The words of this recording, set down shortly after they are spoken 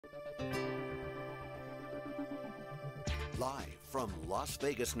Live from Las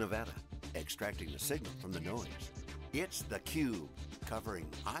Vegas, Nevada, extracting the signal from the noise. It's theCUBE, covering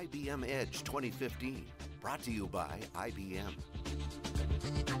IBM Edge 2015, brought to you by IBM.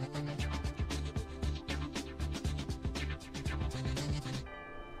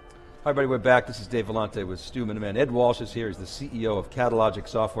 Hi everybody, we're back. This is Dave Vellante with Stu Miniman. Ed Walsh is here. He's the CEO of Catalogic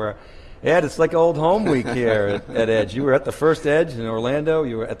Software. Ed, it's like old home week here at Edge. You were at the first Edge in Orlando.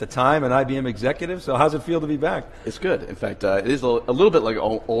 You were at the time an IBM executive. So how's it feel to be back? It's good. In fact, it is a little bit like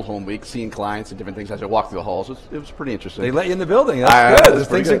old home week, seeing clients and different things as I walk through the halls. It was pretty interesting. They let you in the building. That's good.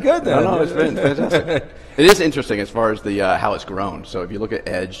 Things are good then. No, it's been fantastic. It is interesting as far as the how it's grown. So if you look at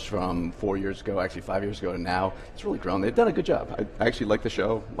Edge from 4 years ago, actually 5 years ago to now, it's really grown. They've done a good job. I actually like the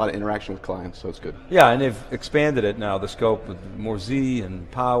show. A lot of interaction with clients, so it's good. Yeah, and they've expanded it now, the scope with more Z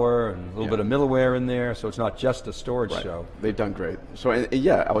and Power and a little bit of middleware in there, so it's not just a storage show. They've done great. So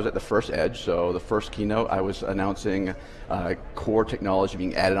yeah, I was at the first Edge, so the first keynote I was announcing core technology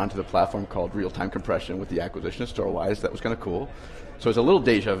being added onto the platform called real-time compression with the acquisition of Storwize. That was kind of cool. So it's a little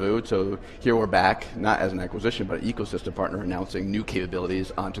deja vu, so here we're back, not as an acquisition, but an ecosystem partner announcing new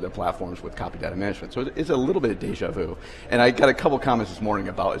capabilities onto their platforms with copy data management. So it's a little bit of deja vu. And I got a couple comments this morning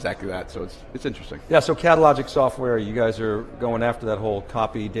about exactly that, so it's interesting. Yeah, so Catalogic Software, you guys are going after that whole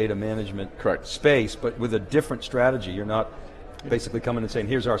copy data management space, but with a different strategy. You're not basically coming and saying,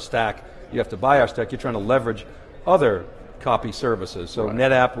 here's our stack, you have to buy our stack. You're trying to leverage other copy services. So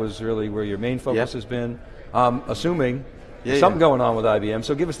NetApp was really where your main focus has been. Assuming something going on with IBM,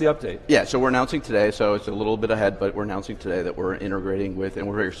 so give us the update. Yeah, so we're announcing today, so it's a little bit ahead, but we're announcing today that we're integrating with, and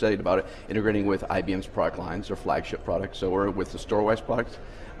we're very excited about it, integrating with IBM's product lines, their flagship products. So we're with the Storwize products,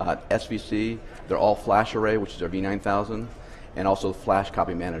 SVC, they're all flash array, which is our V9000, and also the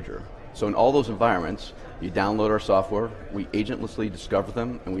FlashCopy Manager. So in all those environments, you download our software, we agentlessly discover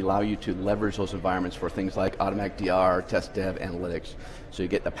them, and we allow you to leverage those environments for things like automatic DR, test dev, analytics. So you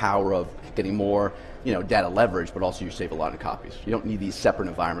get the power of getting more data leverage, but also you save a lot in copies. You don't need these separate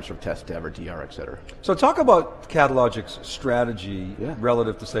environments for test dev or DR, et cetera. So talk about Catalogic's strategy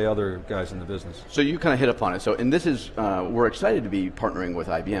relative to, say, other guys in the business. So you kind of hit upon it. So, and this is, we're excited to be partnering with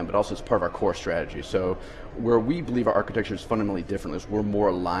IBM, but also it's part of our core strategy. So where we believe our architecture is fundamentally different is we're more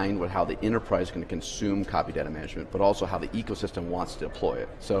aligned with how the enterprise is going to consume copy data management, but also how the ecosystem wants to deploy it.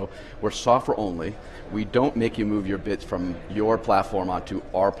 So we're software only. We don't make you move your bits from your platform onto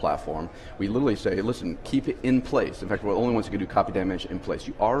our platform. We literally say, listen, keep it in place. In fact, we're the only ones who can do copy data management in place.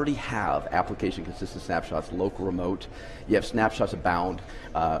 You already have application consistent snapshots, local remote. You have snapshots abound.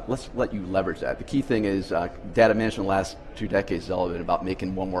 Let's let you leverage that. The key thing is data management the last 2 decades has all been about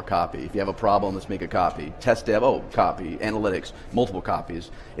making one more copy. If you have a problem, let's make a copy. Test dev, copy. Analytics, multiple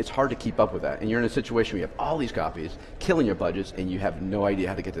copies. It's hard to keep up with that. And you're in a situation where you have all these copies, killing your budgets, and you have no idea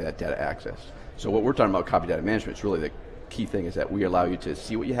how to get to that data access. So what we're talking about copy data management is really the key thing is that we allow you to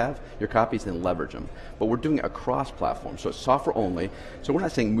see what you have, your copies, and leverage them. But we're doing it across platforms, so it's software only. So we're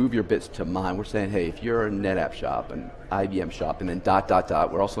not saying move your bits to mine. We're saying, hey, if you're a NetApp shop, an IBM shop, and then ...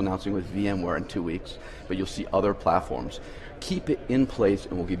 We're also announcing with VMware in 2 weeks, but you'll see other platforms. Keep it in place,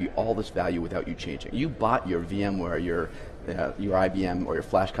 and we'll give you all this value without you changing. You bought your VMware, your IBM or your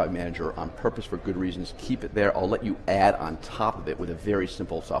FlashCopy Manager on purpose for good reasons. Keep it there. I'll let you add on top of it with a very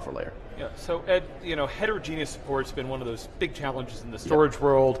simple software layer. Yeah, so Ed, heterogeneous support's been one of those big challenges in the storage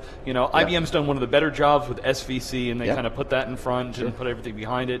world. IBM's done one of the better jobs with SVC, and they kind of put that in front and put everything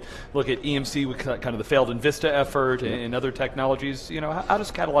behind it. Look at EMC with kind of the failed Invista effort and other technologies. How does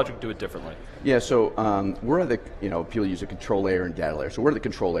Catalogic do it differently? Yeah, so we're at the, people use a control layer and data layer. So we're at the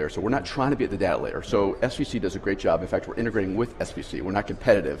control layer, so we're not trying to be at the data layer. So SVC does a great job. In fact, we're integrating with SVC. We're not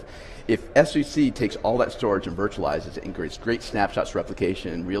competitive. If SVC takes all that storage and virtualizes it and creates great snapshots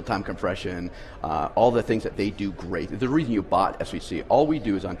replication, real-time compression, all the things that they do great. The reason you bought SVC, all we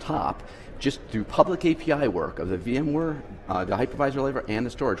do is on top, just through public API work of the VMware, the hypervisor layer, and the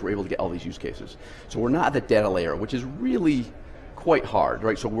storage, we're able to get all these use cases. So we're not at the data layer, which is really quite hard,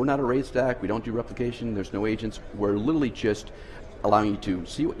 right? So we're not a RAID stack, we don't do replication, there's no agents, we're literally just allowing you to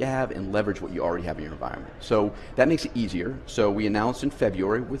see what you have and leverage what you already have in your environment. So that makes it easier. So we announced in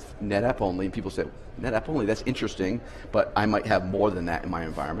February with NetApp only, and people said, NetApp only, that's interesting, but I might have more than that in my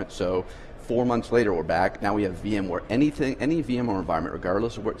environment. So 4 months later, we're back. Now we have VMware. Any VMware environment,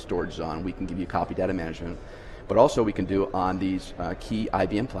 regardless of what storage is on, we can give you copy data management. But also we can do it on these key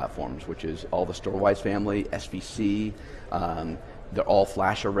IBM platforms, which is all the Storwize family, SVC, they're all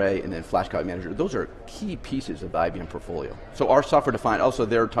flash array, and then FlashCopy Manager. Those are key pieces of the IBM portfolio. So our software defined, also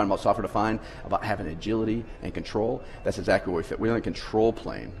they're talking about software defined, about having agility and control. That's exactly where we fit. We're on a control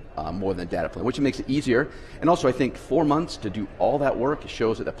plane more than a data plane, which makes it easier. And also I think 4 months to do all that work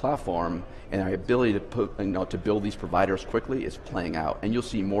shows that the platform and our ability to put, to build these providers quickly is playing out. And you'll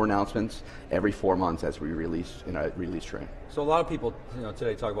see more announcements every 4 months as we release in our release train. So a lot of people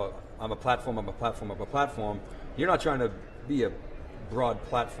today talk about, I'm a platform, I'm a platform, I'm a platform. You're not trying to be a broad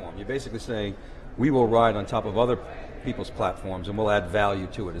platform. You're basically saying, we will ride on top of other people's platforms and we'll add value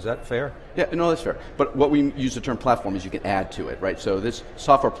to it. Is that fair? Yeah, no, that's fair. But what we use the term platform is you can add to it, right? So this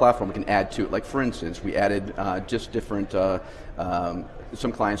software platform we can add to it. Like for instance, we added just different,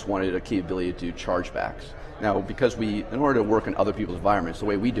 some clients wanted a capability to do chargebacks. Now, because in order to work in other people's environments, the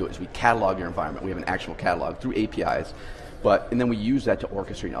way we do it is we catalog your environment. We have an actual catalog through APIs. And then we use that to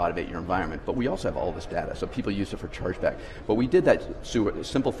orchestrate and automate your environment. But we also have all this data, so people use it for chargeback. But we did that through a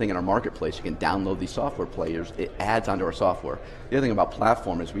simple thing in our marketplace. You can download these software players. It adds onto our software. The other thing about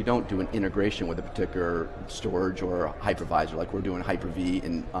platform is we don't do an integration with a particular storage or hypervisor like we're doing Hyper-V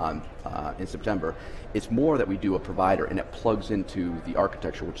in September. It's more that we do a provider and it plugs into the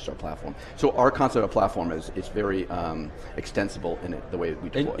architecture, which is our platform. So our concept of platform is very extensible in the way we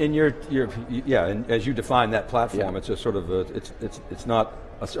deploy. And as you define that platform, it's a sort of it's not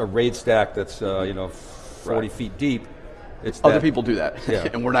a RAID stack that's 40 feet deep. Other people do that,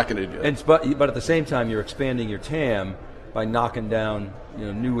 and we're not going to do it. But at the same time, you're expanding your TAM by knocking down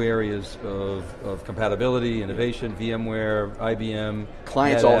new areas of compatibility, innovation, VMware, IBM,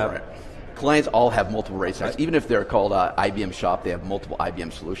 clients. Clients all have multiple RAID stacks. Even if they're called IBM Shop, they have multiple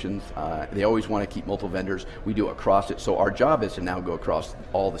IBM solutions. They always want to keep multiple vendors. We do it across it. So our job is to now go across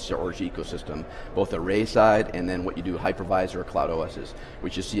all the storage ecosystem, both the array side and then what you do hypervisor or cloud OSs,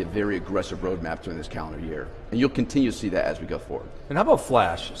 which you see a very aggressive roadmap during this calendar year. And you'll continue to see that as we go forward. And how about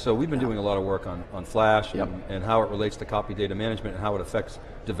Flash? So we've been doing a lot of work on Flash and how it relates to copy data management and how it affects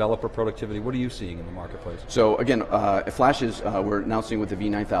developer productivity. What are you seeing in the marketplace? So again, Flash is, we're announcing with the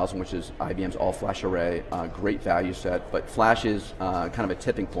V9000, which is IBM's all-flash array, great value set, but Flash is kind of a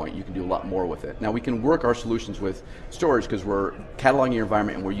tipping point. You can do a lot more with it. Now we can work our solutions with storage because we're cataloging your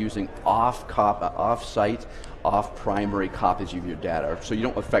environment and we're using off-site, off-primary copies of your data, so you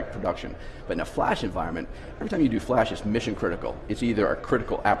don't affect production. But in a Flash environment, every time you do Flash, it's mission critical. It's either a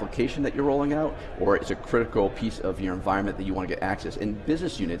critical application that you're rolling out, or it's a critical piece of your environment that you want to get access. And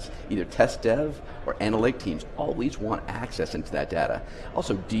business units, either test dev or analytic teams, always want access into that data.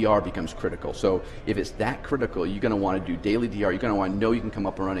 Also, DR becomes critical. So if it's that critical, you're going to want to do daily DR. You're going to want to know you can come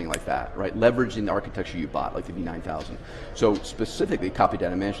up and running like that, right? Leveraging the architecture you bought, like the V9000. So specifically, copy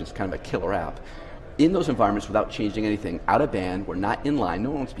data management is kind of a killer app. In those environments without changing anything, out of band, we're not inline. No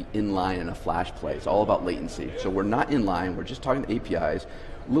one wants to be inline in a Flash play. It's all about latency. So we're not inline, we're just talking to APIs.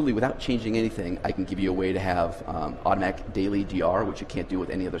 Literally without changing anything, I can give you a way to have automatic daily DR, which you can't do with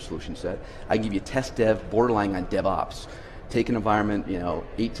any other solution set. I can give you test dev, borderline on DevOps. Take an environment,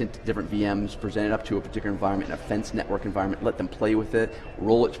 8 different VMs, present it up to a particular environment in a fenced network environment, let them play with it,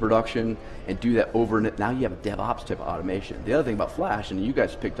 roll it to production, and do that over. Now you have a DevOps type of automation. The other thing about Flash, and you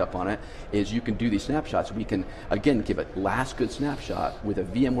guys picked up on it, is you can do these snapshots. We can, again, give a last good snapshot with a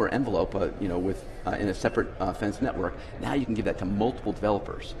VMware envelope, in a separate fenced network. Now you can give that to multiple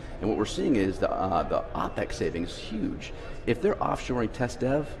developers. And what we're seeing is the OpEx savings is huge. If they're offshoring test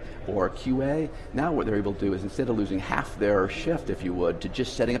dev or QA, now what they're able to do is instead of losing half their shift, if you would, to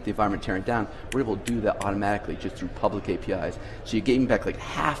just setting up the environment, tearing it down, we're able to do that automatically just through public APIs. So you're getting back like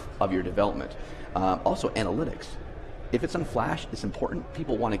half of your development. Also analytics. If it's on Flash, it's important.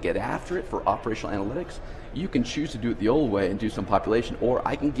 People want to get after it for operational analytics. You can choose to do it the old way and do some population, or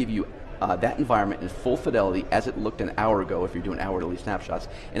I can give you that environment in full fidelity as it looked an hour ago if you're doing hourly snapshots,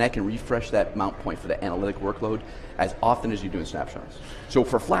 and I can refresh that mount point for the analytic workload as often as you're doing snapshots. So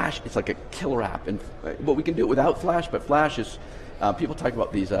for Flash, it's like a killer app, and well, we can do it without Flash, but Flash is, people talk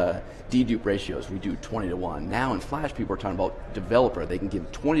about these dedupe ratios. We do 20 to 1. Now in Flash, people are talking about developer. They can give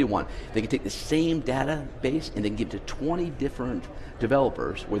 20 to 1. They can take the same database and they can give it to 20 different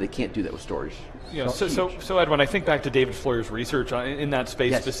developers where they can't do that with storage. Yeah, so Ed, when I think back to David Floyer's research in that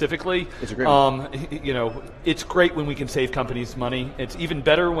space specifically, it's a great one. It's great when we can save companies money. It's even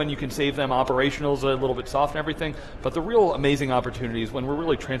better when you can save them operationals, a little bit soft and everything. But the real amazing opportunity is when we're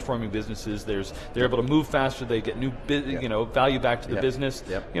really transforming businesses. They're able to move faster. They get new value back to the business.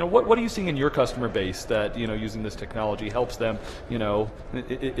 What are you seeing in your customer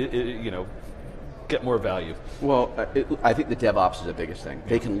get more value? Well, I think the DevOps is the biggest thing.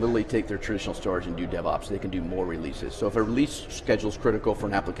 They can literally take their traditional storage and do DevOps. They can do more releases. So if a release schedule is critical for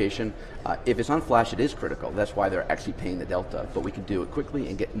an application, if it's on Flash, it is critical. That's why they're actually paying the delta. But we can do it quickly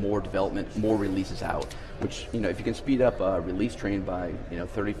and get more development, more releases out. Which, if you can speed up a release train by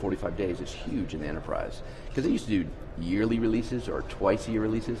 30, 45 days, it's huge in the enterprise. Because they used to do yearly releases or twice-a-year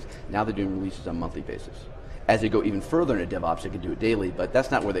releases. Now they're doing releases on a monthly basis. As they go even further into DevOps, they can do it daily, but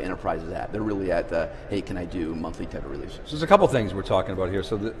that's not where the enterprise is at. They're really at the, hey, can I do monthly type of releases? So there's a couple things we're talking about here.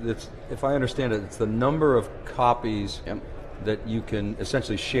 So if I understand it, it's the number of copies that you can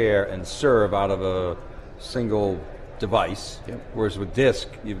essentially share and serve out of a single device, whereas with disk,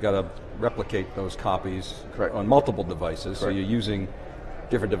 you've got to replicate those copies on multiple devices, so you're using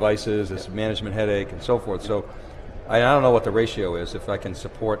different devices, it's a management headache and so forth. So I don't know what the ratio is. If I can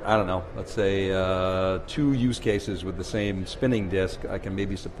support, I don't know, let's say 2 use cases with the same spinning disk, I can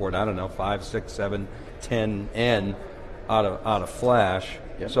maybe support, I don't know, 5, 6, 7, 10 N out of Flash.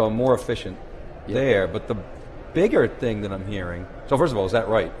 So I'm more efficient there. But the bigger thing that I'm hearing, so first of all, is that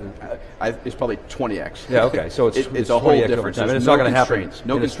right? It's probably 20x. Yeah, okay, so it's a whole 20x difference. I mean, it's not going to happen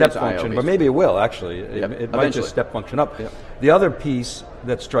no in a step constraints function, but maybe it will actually. It might eventually just step function up. The other piece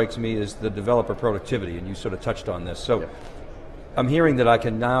that strikes me is the developer productivity, and you sort of touched on this. So I'm hearing that I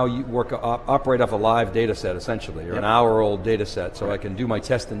can now operate off a live data set essentially, or an hour-old data set, so I can do my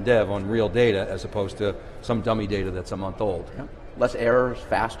test and dev on real data as opposed to some dummy data that's a month old. Less errors,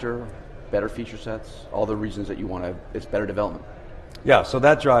 faster, better feature sets, all the reasons that you want to, it's better development. Yeah, so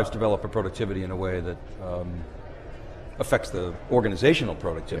that drives developer productivity in a way that affects the organizational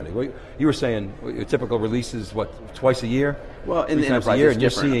productivity. Well, you were saying your typical release is what, twice a year? Well, in the enterprise, year, it's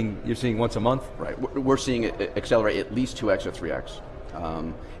and different. you're seeing once a month? Right, we're seeing it accelerate at least 2x or 3x.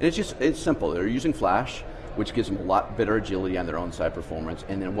 And it's simple, they're using Flash, which gives them a lot better agility on their own side performance,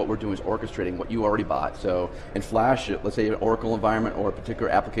 and then what we're doing is orchestrating what you already bought. So in Flash, let's say an Oracle environment or a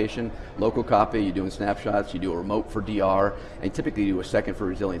particular application, local copy, you're doing snapshots, you do a remote for DR, and typically you do a second for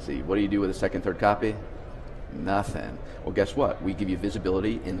resiliency. What do you do with a second, third copy? Nothing. Well, guess what? We give you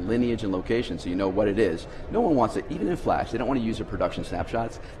visibility in lineage and location so you know what it is. No one wants it, even in Flash, they don't want to use their production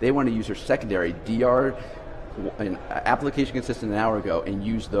snapshots. They want to use their secondary DR, an application consistent an hour ago, and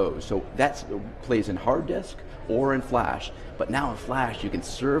use those. So that plays in hard disk or in Flash. But now in Flash, you can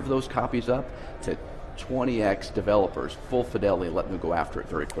serve those copies up to 20x developers, full fidelity, and let them go after it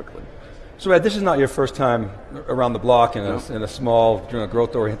very quickly. So Ed, this is not your first time around the block in a small,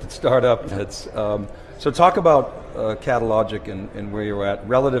 growth-oriented startup. That's, so talk about Catalogic and where you're at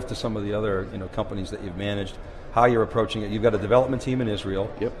relative to some of the other companies that you've managed, how you're approaching it. You've got a development team in Israel,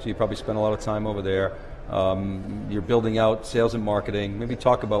 so you probably spend a lot of time over there. You're building out sales and marketing. Maybe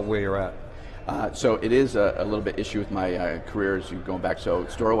talk about where you're at. So it is a little bit issue with my career as you're going back. So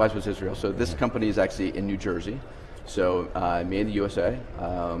Storwize was Israel. So this company is actually in New Jersey. So made in the USA.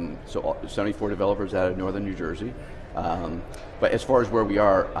 So 74 developers out of northern New Jersey. But as far as where we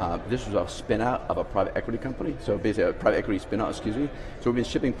are, this was a spin out of a private equity company. So basically a private equity spin out, excuse me. So we've been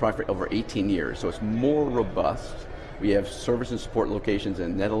shipping product for over 18 years. So it's more robust. We have service and support locations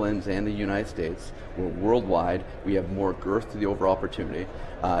in the Netherlands and the United States. We're worldwide. We have more girth to the overall opportunity.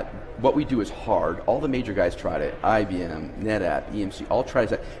 What we do is hard. All the major guys tried it. IBM, NetApp, EMC, all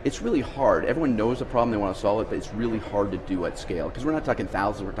tried it. It's really hard. Everyone knows the problem, they want to solve it, but it's really hard to do at scale because we're not talking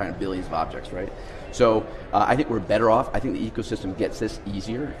thousands, we're talking billions of objects, right? So I think we're better off. I think the ecosystem gets this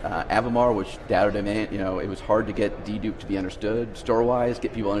easier. Avamar, which data demand, it was hard to get dedupe to be understood. Storwize,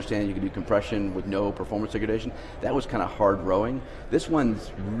 get people to understand you can do compression with no performance degradation. That was kind of hard rowing. This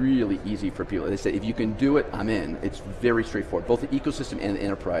one's really easy for people. They say, if you can do it, I'm in. It's very straightforward. Both the ecosystem and the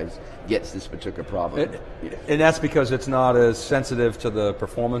enterprise gets this particular problem. And that's because it's not as sensitive to the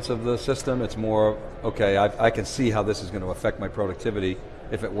performance of the system. It's more, okay, I can see how this is going to affect my productivity.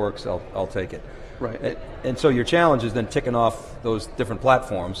 If it works, I'll take it. Right. And so your challenge is then ticking off those different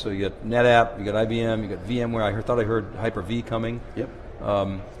platforms. So you got NetApp, you got IBM, you got VMware. Thought I heard Hyper-V coming. Yep.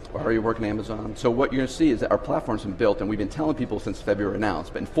 Are you working Amazon? So what you're going to see is that our platform's been built, and we've been telling people since February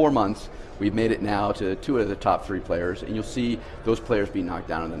announced, but in 4 months, we've made it now to 2 of the top 3 players, and you'll see those players be knocked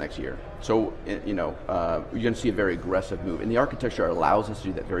down in the next year. So, you're going to see a very aggressive move. And the architecture allows us to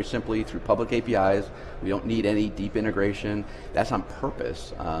do that very simply through public APIs. We don't need any deep integration. That's on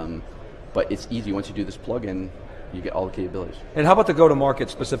purpose. But it's easy once you do this plugin, you get all the capabilities. And how about the go-to-market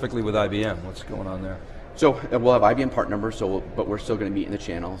specifically with IBM? What's going on there? So we'll have IBM part numbers, but we're still going to meet in the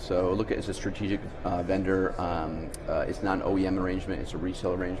channel. So look at it as a strategic vendor. It's not an OEM arrangement, it's a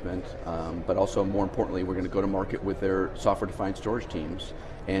resale arrangement. But also, more importantly, we're going to go to market with their software-defined storage teams.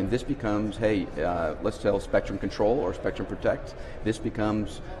 And this becomes, hey, let's tell Spectrum Control or Spectrum Protect. This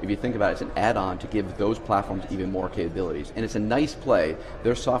becomes, if you think about it, it's an add-on to give those platforms even more capabilities. And it's a nice play.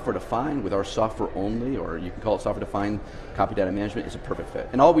 Their software-defined with our software only, or you can call it software-defined copy data management, is a perfect fit.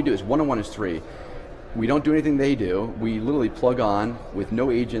 And all we do is 1 and 1 is 3. We don't do anything they do. We literally plug on with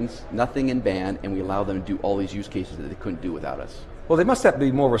no agents, nothing in band, and we allow them to do all these use cases that they couldn't do without us. Well, they must have to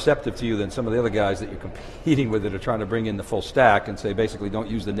be more receptive to you than some of the other guys that you're competing with that are trying to bring in the full stack and say, basically, don't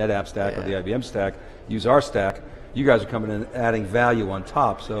use the NetApp stack or the IBM stack, use our stack. You guys are coming in and adding value on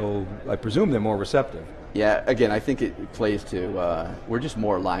top, so I presume they're more receptive. Yeah, again, I think it plays to, we're just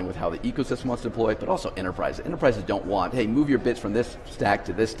more aligned with how the ecosystem wants to deploy it, but also enterprises. Enterprises don't want, hey, move your bits from this stack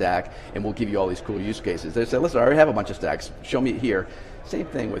to this stack, and we'll give you all these cool use cases. They say, listen, I already have a bunch of stacks, show me it here. Same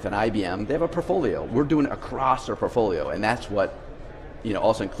thing with an IBM, they have a portfolio. We're doing it across our portfolio, and that's what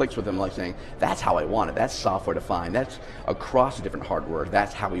all of a sudden clicks with them, like saying, that's how I want it, that's software defined, that's across the different hardware,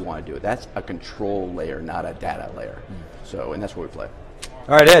 that's how we want to do it. That's a control layer, not a data layer. So, and that's where we play.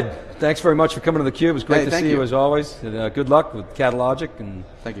 All right, Ed, thanks very much for coming to theCUBE. It was great to see you as always. And, good luck with Catalogic and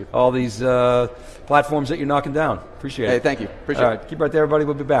thank you. All these platforms that you're knocking down. Appreciate it. Hey, thank you. Appreciate it. All right, keep right there, everybody.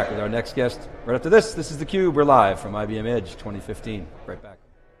 We'll be back with our next guest right after this. This is theCUBE. We're live from IBM Edge 2015. Right back.